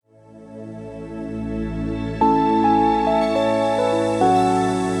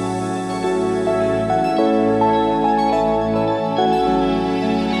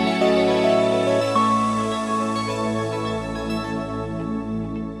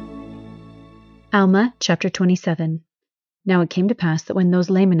Alma Chapter 27. Now it came to pass that when those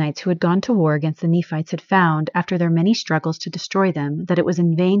Lamanites who had gone to war against the Nephites had found, after their many struggles to destroy them, that it was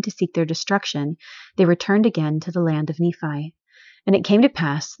in vain to seek their destruction, they returned again to the land of Nephi. And it came to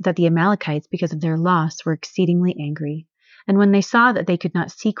pass that the Amalekites, because of their loss, were exceedingly angry. And when they saw that they could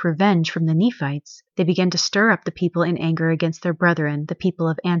not seek revenge from the Nephites, they began to stir up the people in anger against their brethren, the people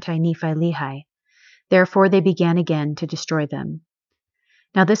of Anti-Nephi-Lehi. Therefore they began again to destroy them.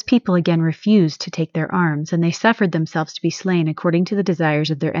 Now this people again refused to take their arms, and they suffered themselves to be slain according to the desires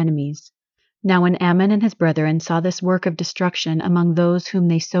of their enemies. Now when Ammon and his brethren saw this work of destruction among those whom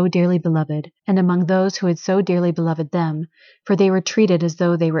they so dearly beloved, and among those who had so dearly beloved them, for they were treated as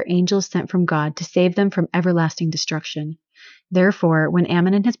though they were angels sent from God to save them from everlasting destruction. Therefore, when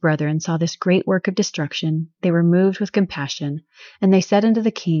Ammon and his brethren saw this great work of destruction, they were moved with compassion, and they said unto the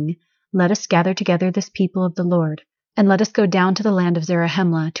king, Let us gather together this people of the Lord, and let us go down to the land of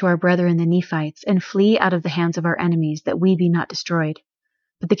Zarahemla to our brethren the Nephites, and flee out of the hands of our enemies, that we be not destroyed.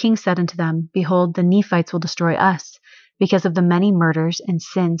 But the king said unto them, Behold, the Nephites will destroy us, because of the many murders and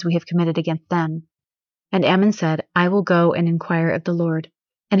sins we have committed against them. And Ammon said, I will go and inquire of the Lord.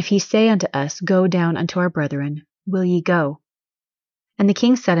 And if he say unto us, Go down unto our brethren, will ye go? And the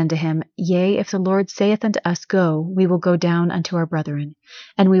king said unto him, Yea, if the Lord saith unto us, Go, we will go down unto our brethren,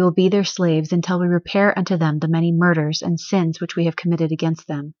 and we will be their slaves until we repair unto them the many murders and sins which we have committed against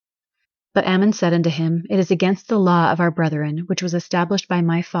them. But Ammon said unto him, It is against the law of our brethren, which was established by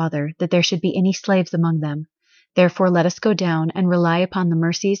my father, that there should be any slaves among them. Therefore let us go down and rely upon the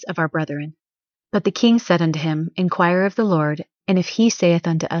mercies of our brethren. But the king said unto him, Inquire of the Lord, and if he saith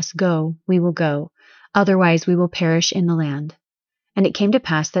unto us, Go, we will go, otherwise we will perish in the land. And it came to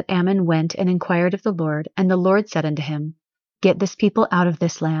pass that Ammon went and inquired of the Lord, and the Lord said unto him, Get this people out of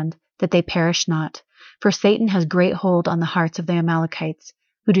this land, that they perish not, for Satan has great hold on the hearts of the Amalekites,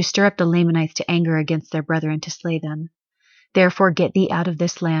 who do stir up the Lamanites to anger against their brethren to slay them. Therefore get thee out of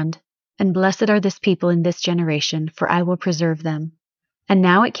this land, and blessed are this people in this generation, for I will preserve them. And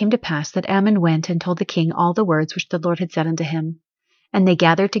now it came to pass that Ammon went and told the king all the words which the Lord had said unto him. And they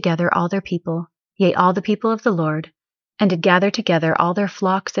gathered together all their people, yea, all the people of the Lord, and did gather together all their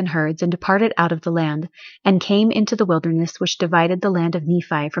flocks and herds, and departed out of the land, and came into the wilderness which divided the land of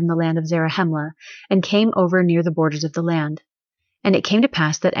Nephi from the land of Zarahemla, and came over near the borders of the land. And it came to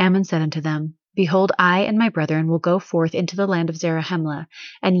pass that Ammon said unto them, Behold, I and my brethren will go forth into the land of Zarahemla,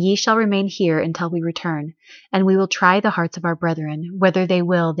 and ye shall remain here until we return, and we will try the hearts of our brethren, whether they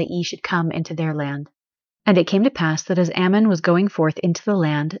will that ye should come into their land. And it came to pass that as Ammon was going forth into the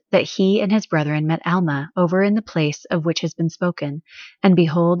land, that he and his brethren met Alma over in the place of which has been spoken, and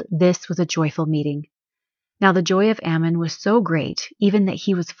behold, this was a joyful meeting. Now the joy of Ammon was so great, even that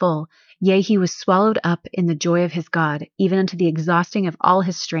he was full, yea, he was swallowed up in the joy of his God, even unto the exhausting of all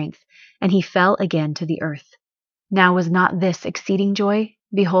his strength, and he fell again to the earth. Now was not this exceeding joy?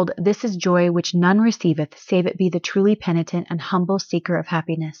 Behold, this is joy which none receiveth, save it be the truly penitent and humble seeker of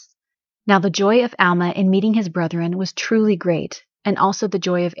happiness. Now the joy of Alma in meeting his brethren was truly great, and also the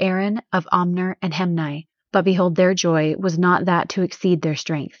joy of Aaron, of Omner, and Hemni. But behold, their joy was not that to exceed their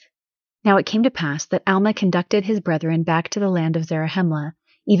strength. Now it came to pass that Alma conducted his brethren back to the land of Zarahemla,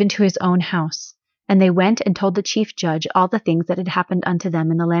 even to his own house. And they went and told the chief judge all the things that had happened unto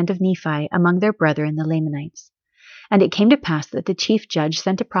them in the land of Nephi among their brethren the Lamanites. And it came to pass that the chief judge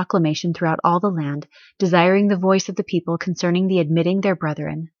sent a proclamation throughout all the land, desiring the voice of the people concerning the admitting their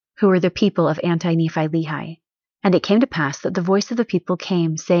brethren, who were the people of Anti-Nephi-Lehi. And it came to pass that the voice of the people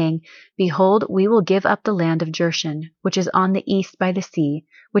came, saying, Behold, we will give up the land of Jershon, which is on the east by the sea,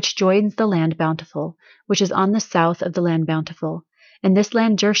 which joins the land Bountiful, which is on the south of the land Bountiful. And this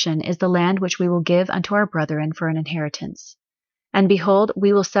land Jershon is the land which we will give unto our brethren for an inheritance. And behold,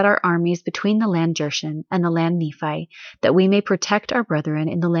 we will set our armies between the land Jershon and the land Nephi, that we may protect our brethren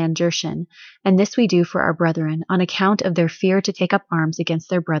in the land Jershon. And this we do for our brethren, on account of their fear to take up arms against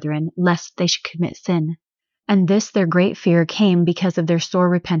their brethren, lest they should commit sin. And this their great fear came because of their sore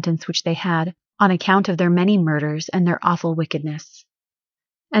repentance which they had, on account of their many murders and their awful wickedness.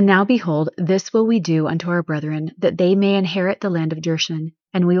 And now behold, this will we do unto our brethren, that they may inherit the land of Jershon,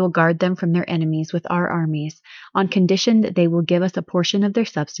 and we will guard them from their enemies with our armies, on condition that they will give us a portion of their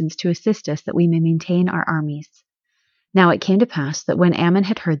substance to assist us that we may maintain our armies. Now it came to pass that when Ammon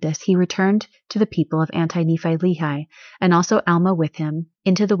had heard this, he returned to the people of Anti-Nephi-Lehi, and also Alma with him,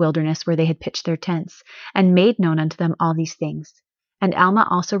 into the wilderness where they had pitched their tents, and made known unto them all these things. And Alma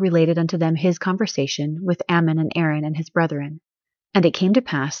also related unto them his conversation with Ammon and Aaron and his brethren. And it came to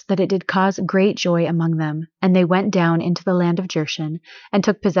pass that it did cause great joy among them, and they went down into the land of Jershon, and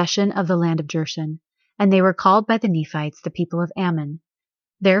took possession of the land of Jershon. And they were called by the Nephites the people of Ammon.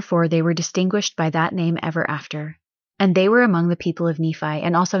 Therefore they were distinguished by that name ever after. And they were among the people of Nephi,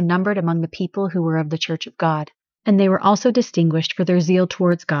 and also numbered among the people who were of the church of God. And they were also distinguished for their zeal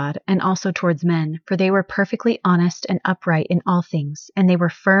towards God, and also towards men, for they were perfectly honest and upright in all things, and they were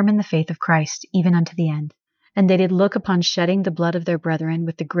firm in the faith of Christ, even unto the end. And they did look upon shedding the blood of their brethren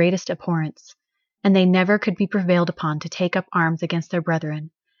with the greatest abhorrence. And they never could be prevailed upon to take up arms against their brethren,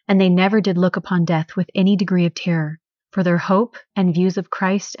 and they never did look upon death with any degree of terror, for their hope and views of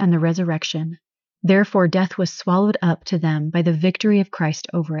Christ and the resurrection. Therefore death was swallowed up to them by the victory of Christ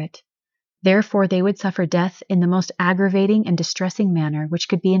over it. Therefore they would suffer death in the most aggravating and distressing manner which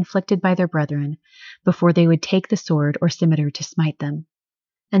could be inflicted by their brethren, before they would take the sword or scimitar to smite them.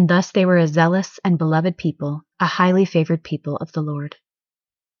 And thus they were a zealous and beloved people, a highly favored people of the Lord.